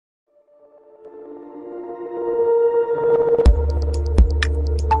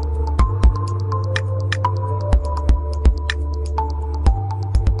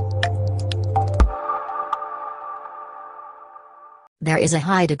is a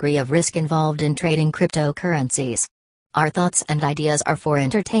high degree of risk involved in trading cryptocurrencies. Our thoughts and ideas are for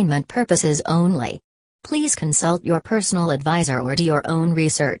entertainment purposes only. Please consult your personal advisor or do your own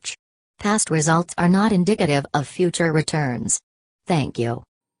research. Past results are not indicative of future returns. Thank you.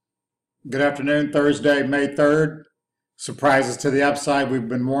 Good afternoon, Thursday, May 3rd. Surprises to the upside. We've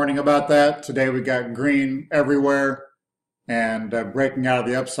been warning about that. Today we got green everywhere and breaking out of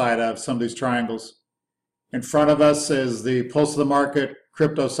the upside of some of these triangles. In front of us is the pulse of the market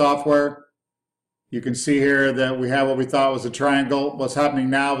crypto software. You can see here that we have what we thought was a triangle. What's happening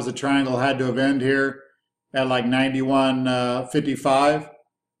now is the triangle had to have ended here at like 91.55,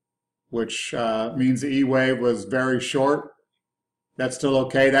 which means the E wave was very short. That's still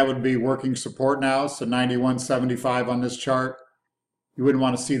okay. That would be working support now, so 91.75 on this chart. You wouldn't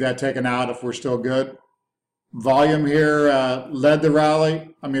want to see that taken out if we're still good. Volume here led the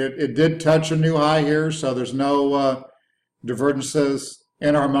rally. I mean, it did touch a new high here, so there's no divergences,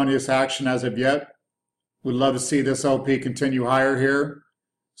 inharmonious action as of yet. We'd love to see this OP continue higher here,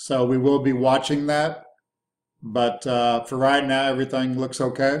 so we will be watching that. But for right now, everything looks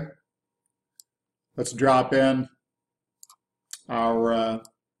okay. Let's drop in our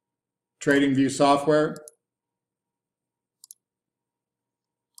TradingView software.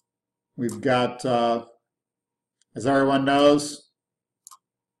 We've got, as everyone knows,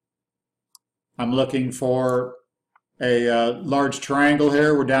 I'm looking for a large triangle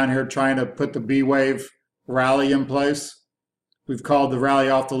here. We're down here trying to put the B wave rally in place. We've called the rally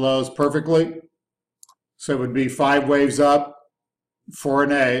off the lows perfectly. So it would be 5 waves up for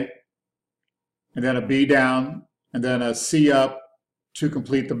an A, and then a B down, and then a C up to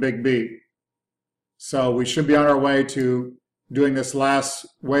complete the big B. So we should be on our way to doing this last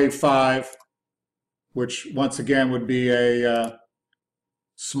wave 5, which once again would be a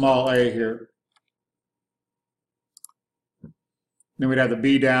small A here. Then we'd have the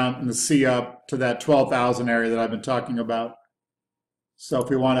B down and the C up to that 12,000 area that I've been talking about. So if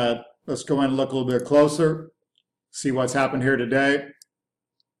we want to, let's go in and look a little bit closer, see what's happened here today.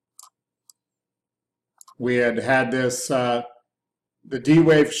 We had this, the D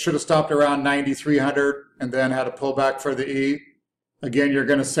wave should have stopped around 9,300 and then had a pullback for the E. Again, you're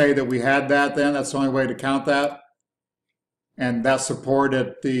going to say that we had that then. That's the only way to count that. And that support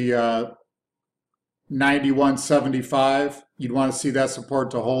at the 91.75. You'd want to see that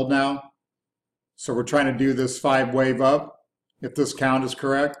support to hold now. So we're trying to do this 5 wave up, if this count is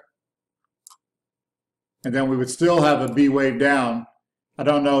correct. And then we would still have a B wave down. I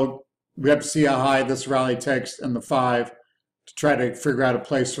don't know. We have to see how high this rally takes in the 5 to try to figure out a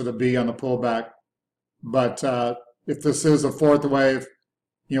place for the B on the pullback. But if this is a 4th wave,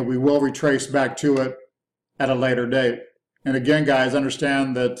 you know, we will retrace back to it at a later date. And again, guys,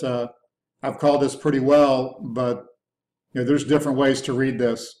 understand that I've called this pretty well, but you know, there's different ways to read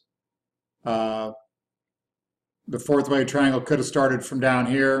this. The 4th wave triangle could have started from down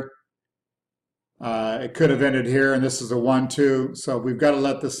here. It could have ended here, and this is a 1-2. So we've got to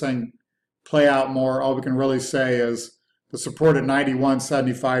let this thing play out more. All we can really say is the support at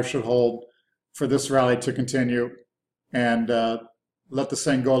 91.75 should hold for this rally to continue, and let this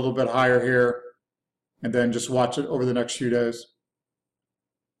thing go a little bit higher here, and then just watch it over the next few days.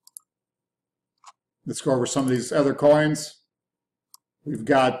 Let's go over some of these other coins. We've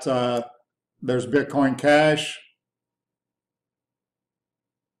got, there's Bitcoin Cash.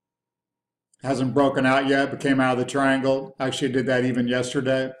 Hasn't broken out yet, but came out of the triangle. Actually did that even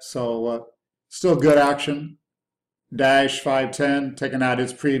yesterday, so still good action. Dash 510, taking out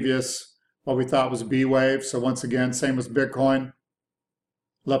its previous, what we thought was a B wave. So once again, same as Bitcoin.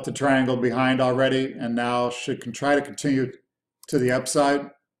 Left the triangle behind already, and now should try to continue to the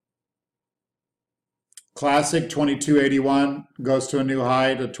upside. Classic 2281 goes to a new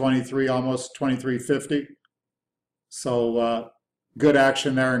high to 23, almost 2350. So good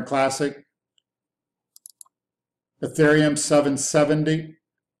action there in Classic. Ethereum 770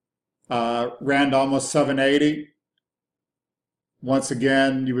 ran to almost 780. Once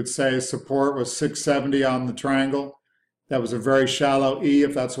again, you would say support was 670 on the triangle. That was a very shallow E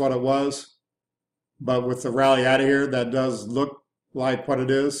if that's what it was. But with the rally out of here, that does look like what it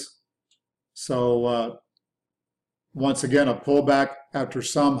is. So once again, a pullback after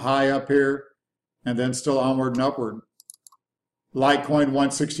some high up here, and then still onward and upward. Litecoin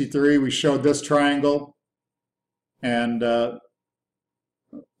 163, we showed this triangle, and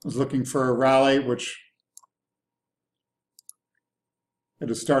was looking for a rally, which it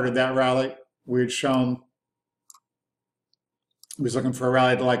has started that rally. We had shown we was looking for a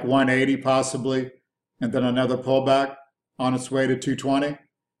rally to like 180 possibly, and then another pullback on its way to 220.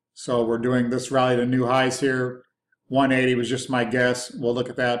 So we're doing this rally to new highs here, 180 was just my guess. We'll look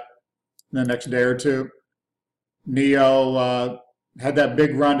at that in the next day or two. NEO had that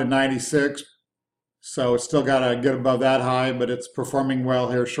big run to 96, so it's still got to get above that high, but it's performing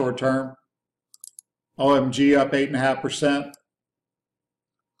well here short term. OMG up 8.5%.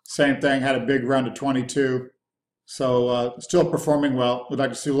 Same thing, had a big run to 22. So still performing well. We'd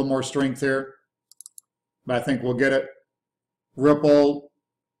like to see a little more strength here, but I think we'll get it. Ripple,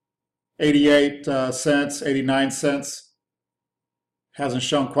 88 cents, 89 cents. Hasn't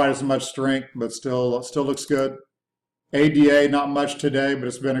shown quite as much strength, but still looks good. ADA, not much today, but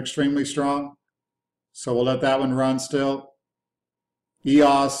it's been extremely strong. So we'll let that one run still.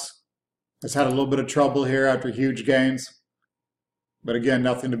 EOS has had a little bit of trouble here after huge gains. But again,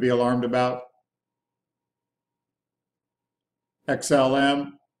 nothing to be alarmed about.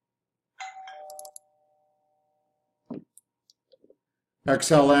 XLM.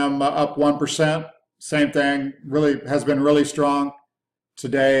 XLM up 1%. Same thing, really has been really strong.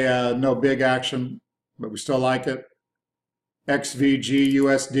 Today, no big action, but we still like it. XVG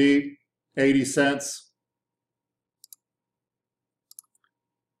USD, 80 cents.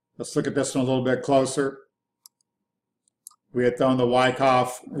 Let's look at this one a little bit closer. We had thrown the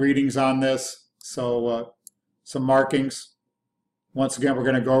Wyckoff readings on this, so some markings. Once again, we're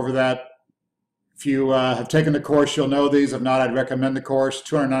going to go over that. If you have taken the course, you'll know these. If not, I'd recommend the course.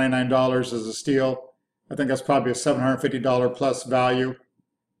 $299 is a steal. I think that's probably a $750 plus value.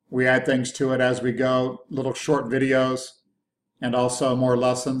 We add things to it as we go, little short videos, and also more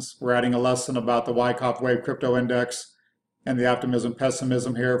lessons. We're adding a lesson about the Wyckoff Wave Crypto Index and the optimism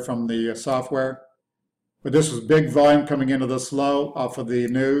pessimism here from the software. But this was big volume coming into this low off of the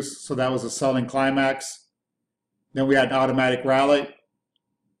news, so that was a selling climax. Then we had an automatic rally,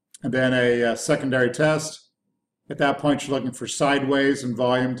 and then a secondary test. At that point, you're looking for sideways and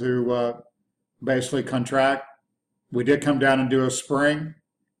volume to basically contract. We did come down and do a spring.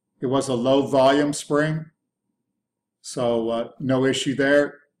 It was a low volume spring, so no issue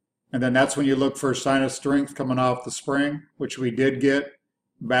there. And then that's when you look for a sign of strength coming off the spring, which we did get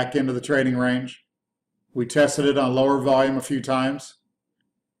back into the trading range. We tested it on lower volume a few times,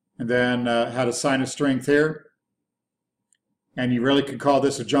 and then had a sign of strength here. And you really could call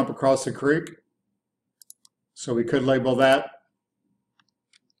this a jump across the creek. So we could label that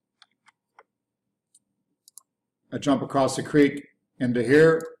a jump across the creek into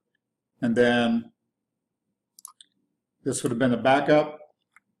here. And then this would have been a backup.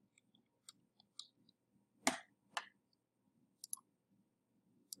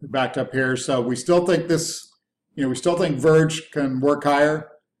 We're backed up here. So we still think this, we still think Verge can work higher.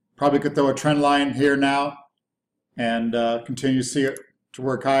 Probably could throw a trend line here now and continue to see it to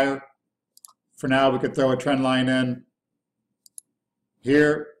work higher. For now, we could throw a trend line in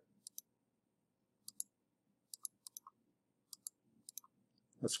here.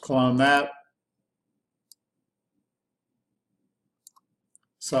 Let's clone that.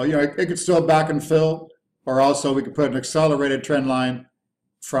 So, it could still back and fill, or also we could put an accelerated trend line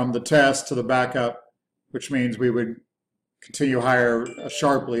from the test to the backup, which means we would continue higher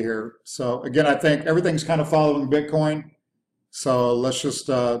sharply here. So again, I think everything's kind of following Bitcoin. So let's just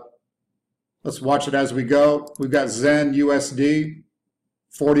let's watch it as we go. We've got Zen USD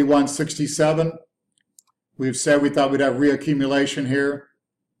 41.67. We've said we thought we'd have reaccumulation here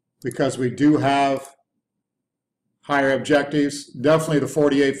because we do have higher objectives. Definitely the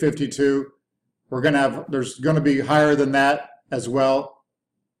 48.52. We're going to have, there's going to be higher than that as well.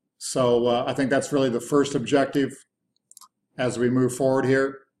 So I think that's really the first objective as we move forward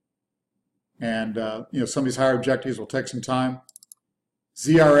here. And some of these higher objectives will take some time.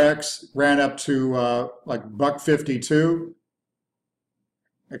 ZRX ran up to like $1.52.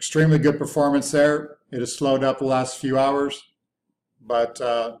 Extremely good performance there. It has slowed up the last few hours, but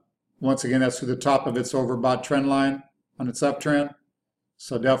once again, that's to the top of its overbought trend line on its uptrend.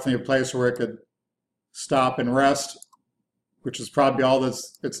 So definitely a place where it could stop and rest, which is probably all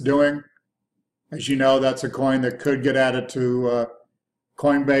it's doing. As you know, that's a coin that could get added to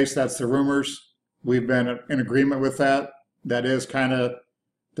Coinbase. That's the rumors. We've been in agreement with that. That is kind of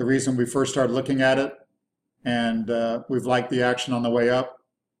the reason we first started looking at it. And we've liked the action on the way up.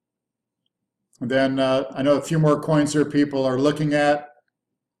 And then I know a few more coins here people are looking at.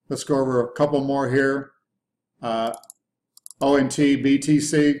 Let's go over a couple more here. ONT,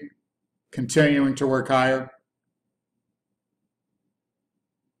 BTC, continuing to work higher.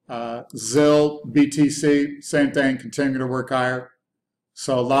 ZIL, BTC, same thing, continue to work higher.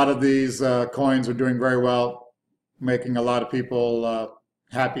 So a lot of these coins are doing very well, making a lot of people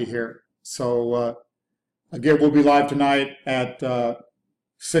happy here. So again, we'll be live tonight at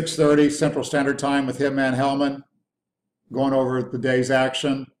 6:30 Central Standard Time with Hitman Hellman. going over the day's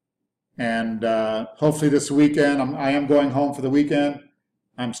action. And hopefully this weekend, I am going home for the weekend.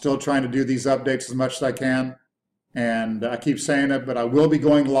 I'm still trying to do these updates as much as I can. And I keep saying it, but I will be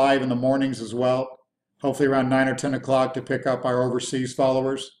going live in the mornings as well, hopefully around 9 or 10 o'clock to pick up our overseas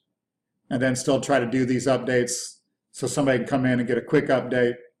followers. And then still try to do these updates so somebody can come in and get a quick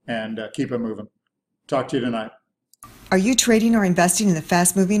update and keep it moving. Talk to you tonight. Are you trading or investing in the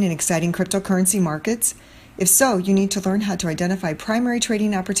fast-moving and exciting cryptocurrency markets? If so, you need to learn how to identify primary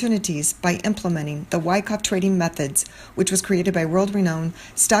trading opportunities by implementing the Wyckoff trading methods, which was created by world-renowned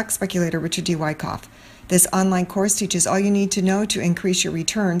stock speculator Richard D. Wyckoff. This online course teaches all you need to know to increase your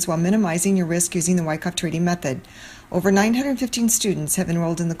returns while minimizing your risk using the Wyckoff trading method. Over 915 students have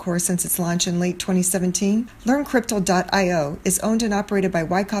enrolled in the course since its launch in late 2017. LearnCrypto.io is owned and operated by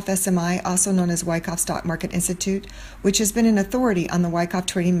Wyckoff SMI, also known as Wyckoff Stock Market Institute, which has been an authority on the Wyckoff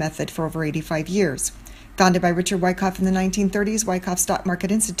trading method for over 85 years. Founded by Richard Wyckoff in the 1930s, Wyckoff Stock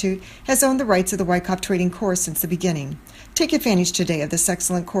Market Institute has owned the rights of the Wyckoff trading course since the beginning. Take advantage today of this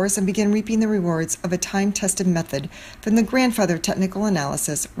excellent course and begin reaping the rewards of a time-tested method from the grandfather of technical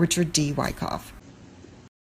analysis, Richard D. Wyckoff.